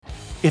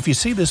If you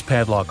see this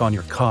padlock on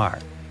your car,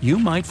 you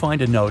might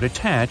find a note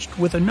attached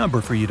with a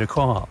number for you to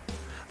call.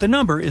 The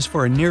number is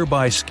for a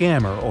nearby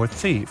scammer or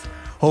thief,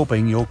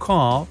 hoping you'll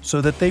call so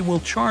that they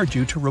will charge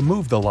you to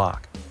remove the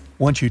lock.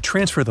 Once you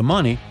transfer the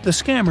money, the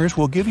scammers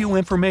will give you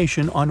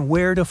information on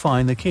where to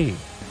find the key.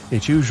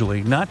 It's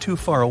usually not too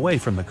far away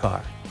from the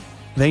car.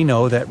 They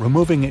know that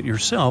removing it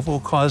yourself will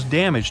cause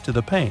damage to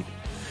the paint.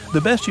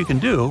 The best you can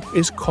do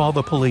is call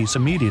the police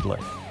immediately.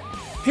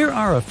 Here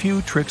are a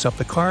few tricks up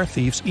the car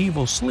thief's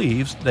evil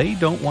sleeves they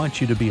don't want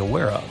you to be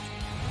aware of.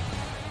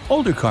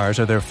 Older cars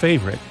are their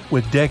favorite,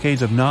 with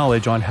decades of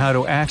knowledge on how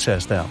to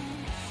access them.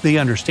 They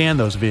understand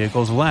those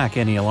vehicles lack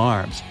any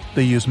alarms.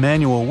 They use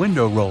manual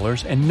window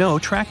rollers and no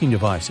tracking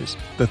devices.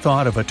 The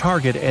thought of a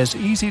target as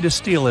easy to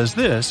steal as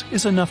this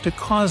is enough to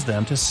cause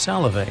them to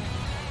salivate.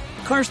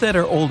 Cars that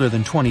are older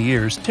than 20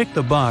 years tick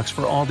the box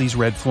for all these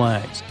red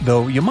flags.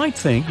 Though you might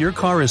think your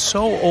car is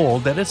so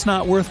old that it's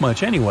not worth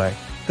much anyway,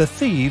 the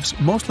thieves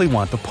mostly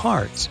want the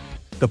parts.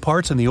 The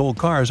parts in the old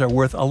cars are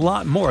worth a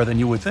lot more than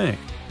you would think.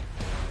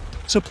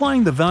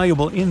 Supplying the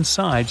valuable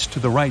insides to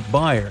the right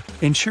buyer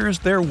ensures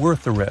they're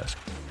worth the risk.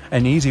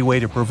 An easy way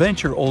to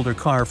prevent your older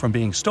car from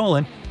being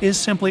stolen is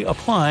simply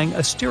applying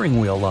a steering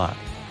wheel lock.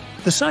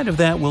 The sight of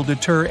that will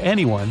deter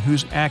anyone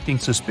who's acting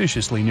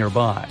suspiciously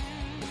nearby.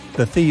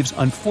 The thieves'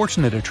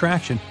 unfortunate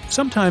attraction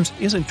sometimes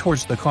isn't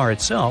towards the car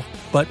itself,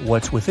 but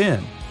what's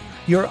within.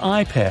 Your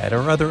iPad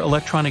or other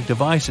electronic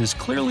devices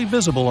clearly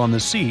visible on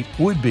the seat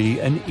would be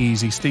an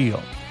easy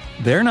steal.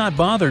 They're not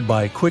bothered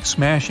by quick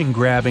smashing,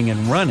 grabbing, and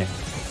running.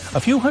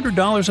 A few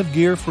 $100s of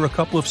gear for a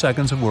couple of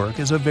seconds of work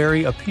is a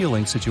very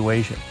appealing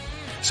situation.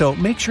 So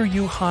make sure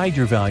you hide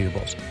your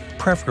valuables,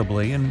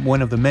 preferably in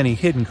one of the many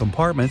hidden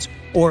compartments,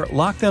 or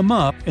lock them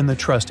up in the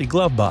trusty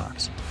glove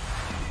box.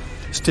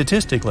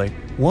 Statistically,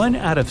 1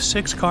 out of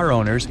 6 car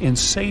owners in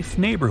safe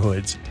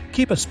neighborhoods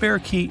keep a spare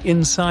key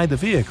inside the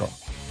vehicle.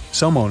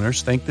 Some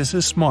owners think this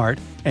is smart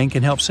and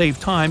can help save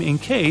time in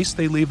case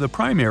they leave the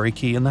primary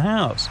key in the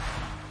house.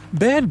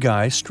 Bad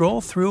guys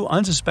stroll through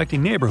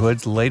unsuspecting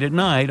neighborhoods late at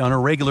night on a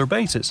regular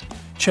basis,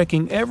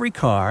 checking every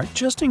car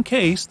just in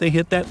case they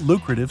hit that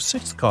lucrative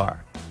 6th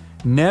car.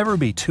 Never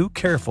be too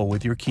careful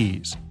with your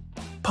keys.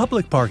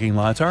 Public parking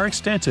lots are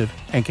extensive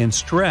and can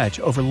stretch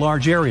over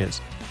large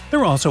areas.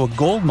 They're also a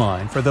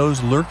goldmine for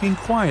those lurking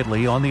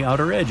quietly on the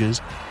outer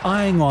edges,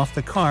 eyeing off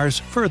the cars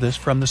furthest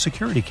from the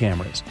security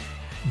cameras.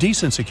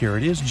 Decent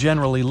security is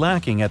generally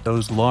lacking at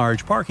those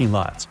large parking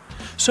lots,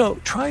 so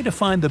try to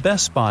find the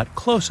best spot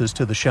closest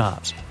to the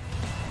shops.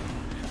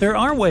 There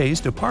are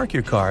ways to park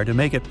your car to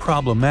make it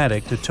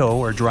problematic to tow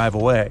or drive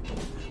away.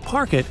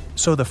 Park it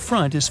so the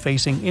front is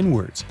facing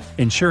inwards,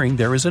 ensuring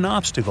there is an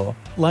obstacle,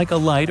 like a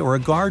light or a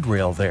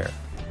guardrail there.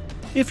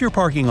 If you're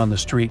parking on the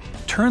street,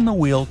 turn the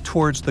wheel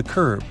towards the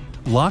curb,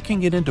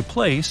 locking it into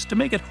place to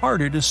make it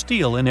harder to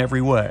steal in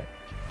every way.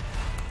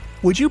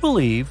 Would you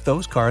believe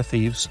those car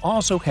thieves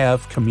also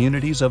have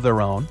communities of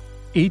their own?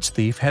 Each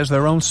thief has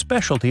their own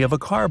specialty of a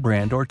car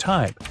brand or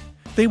type.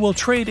 They will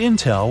trade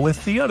intel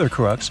with the other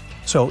crooks,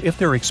 so if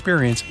their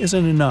experience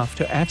isn't enough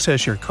to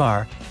access your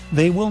car,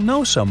 they will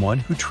know someone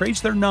who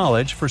trades their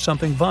knowledge for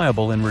something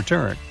viable in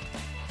return.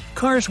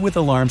 Cars with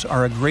alarms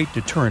are a great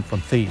deterrent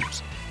from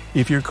thieves.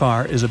 If your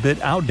car is a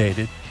bit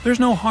outdated, there's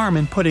no harm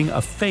in putting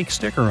a fake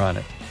sticker on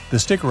it. The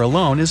sticker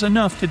alone is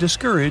enough to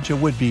discourage a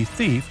would-be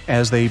thief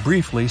as they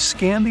briefly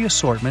scan the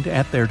assortment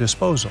at their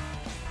disposal.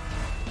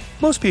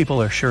 Most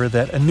people are sure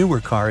that a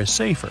newer car is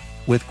safer,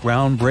 with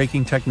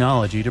groundbreaking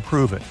technology to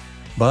prove it.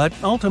 But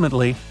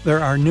ultimately, there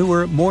are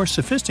newer, more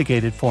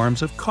sophisticated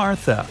forms of car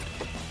theft.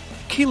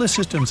 Keyless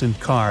systems in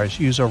cars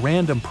use a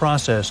random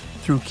process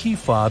through key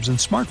fobs and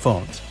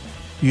smartphones.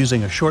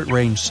 Using a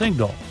short-range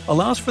signal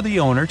allows for the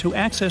owner to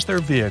access their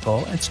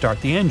vehicle and start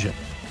the engine.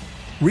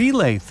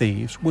 Relay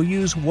thieves will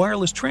use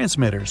wireless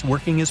transmitters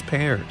working as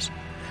pairs.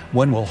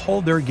 One will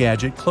hold their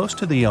gadget close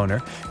to the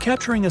owner,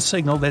 capturing a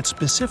signal that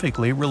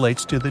specifically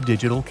relates to the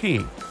digital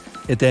key.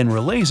 It then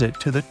relays it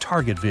to the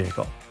target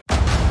vehicle.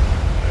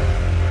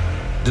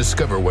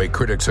 Discover why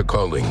critics are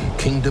calling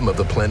Kingdom of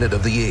the Planet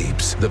of the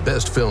Apes the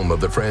best film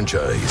of the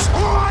franchise.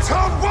 What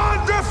a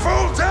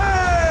wonderful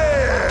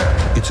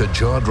day! It's a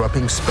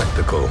jaw-dropping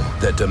spectacle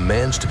that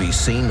demands to be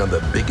seen on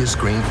the biggest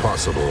screen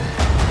possible.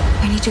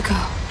 We need to go.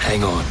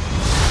 Hang on.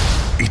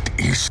 It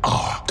is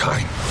our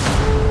time.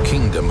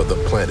 Kingdom of the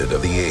Planet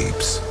of the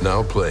Apes.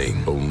 Now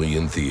playing only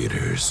in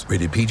theaters.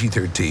 Rated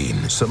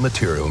PG-13. Some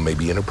material may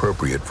be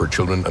inappropriate for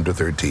children under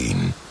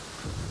 13.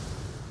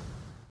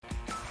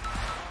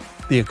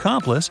 The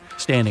accomplice,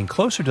 standing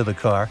closer to the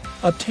car,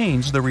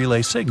 obtains the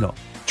relay signal,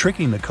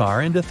 tricking the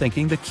car into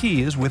thinking the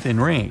key is within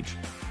range.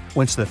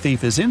 Once the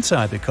thief is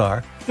inside the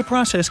car, the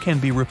process can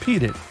be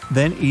repeated,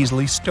 then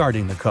easily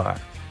starting the car.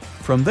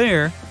 From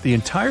there, the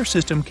entire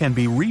system can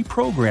be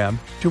reprogrammed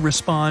to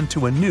respond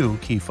to a new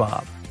key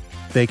fob.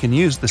 They can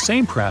use the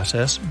same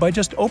process by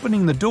just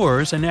opening the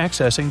doors and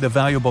accessing the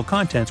valuable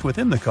contents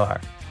within the car.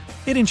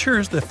 It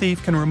ensures the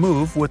thief can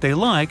remove what they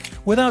like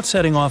without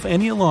setting off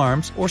any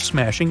alarms or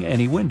smashing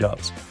any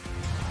windows.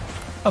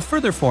 A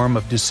further form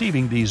of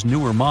deceiving these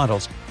newer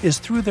models is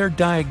through their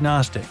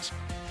diagnostics.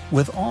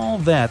 With all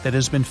that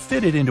has been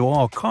fitted into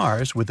all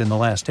cars within the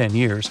last 10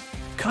 years,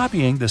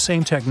 copying the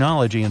same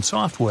technology and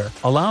software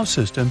allows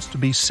systems to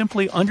be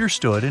simply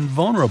understood and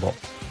vulnerable.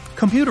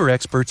 Computer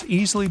experts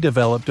easily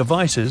develop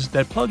devices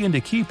that plug into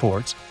key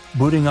ports,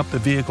 booting up the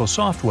vehicle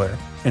software,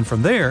 and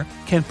from there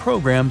can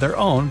program their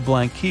own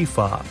blank key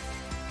fob.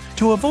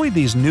 To avoid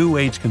these new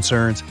age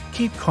concerns,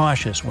 keep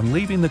cautious when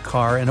leaving the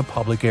car in a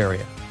public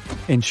area.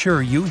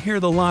 Ensure you hear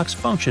the locks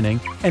functioning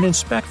and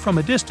inspect from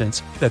a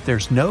distance that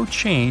there's no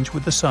change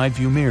with the side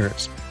view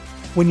mirrors.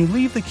 When you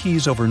leave the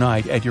keys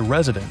overnight at your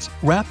residence,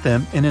 wrap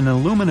them in an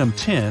aluminum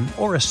tin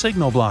or a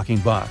signal blocking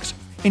box,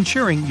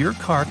 ensuring your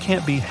car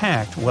can't be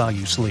hacked while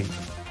you sleep.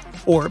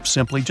 Or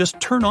simply just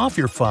turn off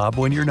your fob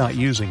when you're not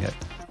using it.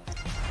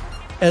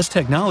 As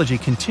technology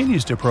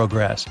continues to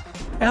progress,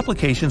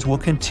 applications will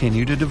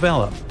continue to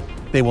develop.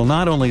 They will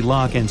not only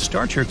lock and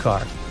start your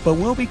car, but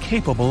will be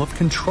capable of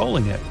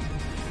controlling it.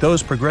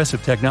 Those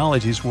progressive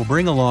technologies will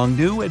bring along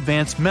new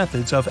advanced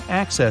methods of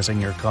accessing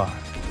your car.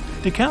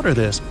 To counter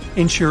this,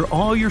 ensure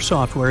all your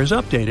software is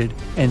updated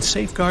and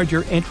safeguard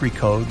your entry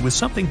code with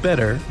something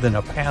better than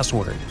a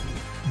password.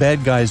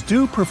 Bad guys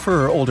do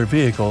prefer older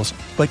vehicles,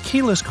 but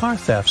keyless car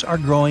thefts are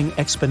growing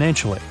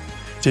exponentially.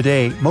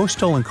 Today, most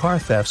stolen car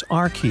thefts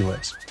are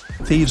keyless.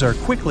 Thieves are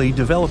quickly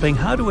developing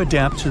how to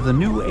adapt to the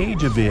new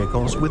age of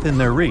vehicles within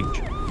their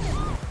reach.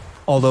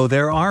 Although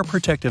there are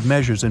protective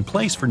measures in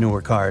place for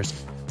newer cars,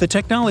 the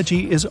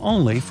technology is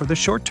only for the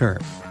short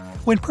term.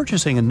 When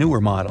purchasing a newer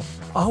model,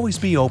 always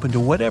be open to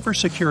whatever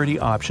security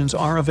options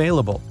are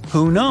available.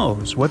 Who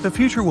knows what the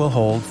future will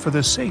hold for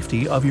the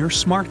safety of your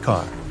smart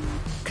car?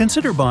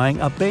 Consider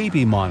buying a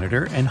baby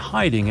monitor and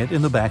hiding it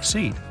in the back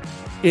seat.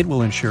 It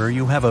will ensure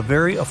you have a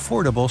very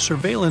affordable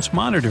surveillance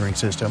monitoring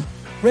system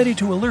ready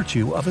to alert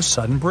you of a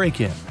sudden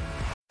break-in.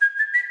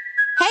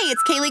 Hey,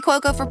 it's Kaylee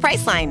Cuoco for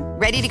Priceline.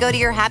 Ready to go to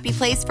your happy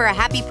place for a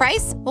happy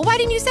price? Well, why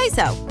didn't you say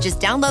so? Just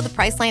download the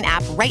Priceline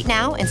app right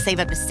now and save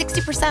up to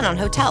 60% on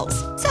hotels.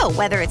 So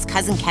whether it's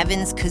Cousin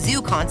Kevin's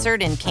Kazoo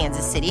Concert in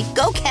Kansas City,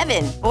 go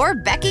Kevin, or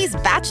Becky's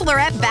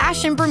Bachelorette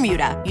Bash in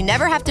Bermuda, you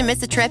never have to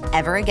miss a trip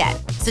ever again.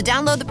 So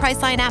download the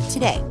Priceline app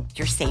today.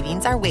 Your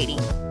savings are waiting.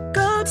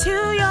 Go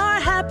to your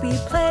happy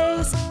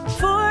place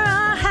for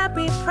a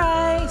happy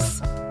price.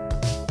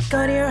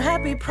 Go to your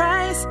happy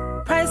price,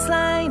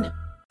 Priceline.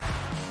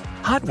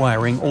 Hot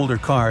wiring older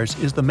cars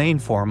is the main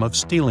form of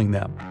stealing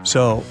them,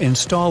 so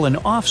install an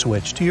off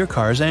switch to your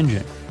car's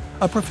engine.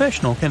 A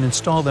professional can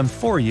install them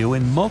for you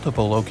in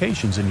multiple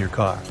locations in your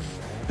car.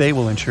 They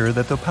will ensure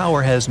that the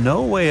power has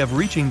no way of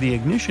reaching the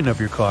ignition of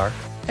your car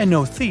and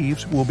no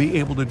thieves will be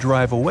able to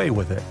drive away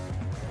with it.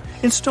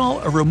 Install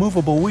a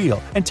removable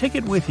wheel and take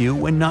it with you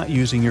when not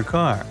using your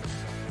car.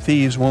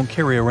 Thieves won't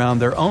carry around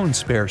their own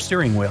spare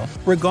steering wheel,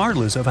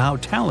 regardless of how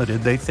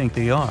talented they think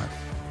they are.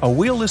 A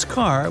wheelless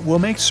car will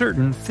make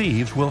certain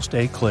thieves will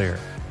stay clear.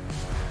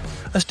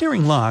 A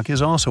steering lock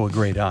is also a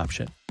great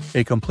option.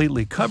 It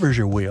completely covers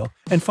your wheel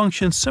and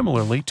functions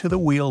similarly to the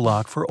wheel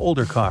lock for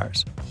older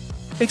cars.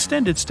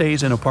 Extended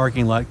stays in a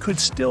parking lot could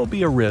still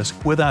be a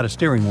risk without a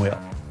steering wheel.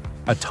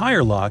 A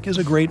tire lock is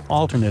a great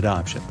alternate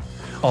option.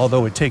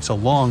 Although it takes a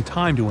long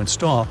time to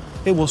install,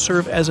 it will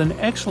serve as an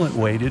excellent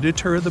way to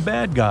deter the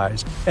bad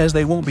guys, as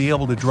they won't be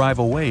able to drive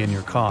away in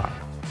your car.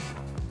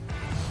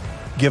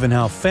 Given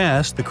how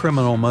fast the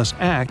criminal must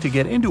act to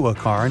get into a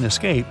car and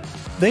escape,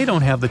 they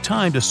don't have the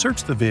time to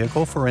search the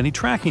vehicle for any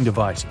tracking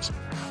devices.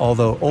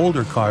 Although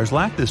older cars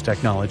lack this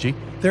technology,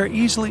 they're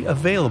easily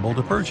available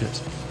to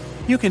purchase.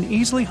 You can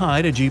easily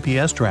hide a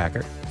GPS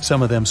tracker,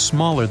 some of them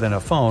smaller than a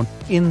phone,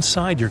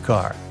 inside your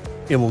car.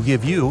 It will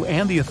give you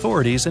and the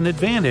authorities an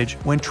advantage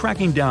when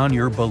tracking down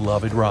your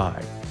beloved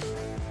ride.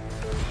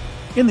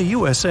 In the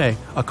USA,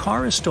 a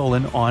car is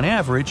stolen on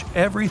average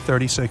every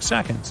 36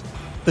 seconds.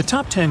 The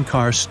top 10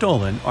 cars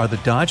stolen are the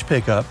Dodge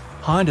Pickup,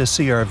 Honda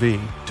CR-V,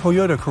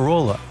 Toyota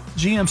Corolla,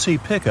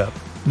 GMC Pickup,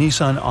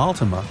 Nissan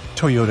Altima,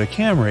 Toyota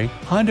Camry,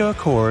 Honda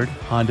Accord,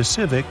 Honda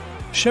Civic,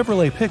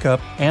 Chevrolet Pickup,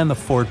 and the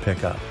Ford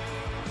Pickup.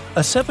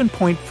 A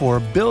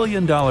 $7.4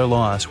 billion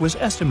loss was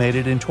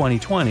estimated in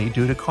 2020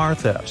 due to car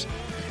thefts.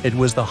 It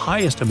was the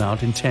highest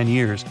amount in 10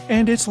 years,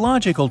 and it's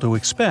logical to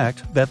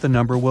expect that the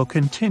number will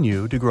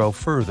continue to grow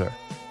further.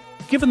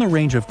 Given the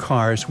range of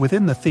cars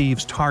within the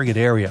thieves' target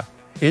area,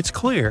 it's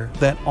clear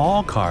that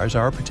all cars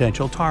are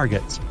potential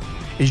targets.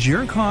 Is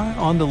your car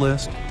on the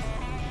list?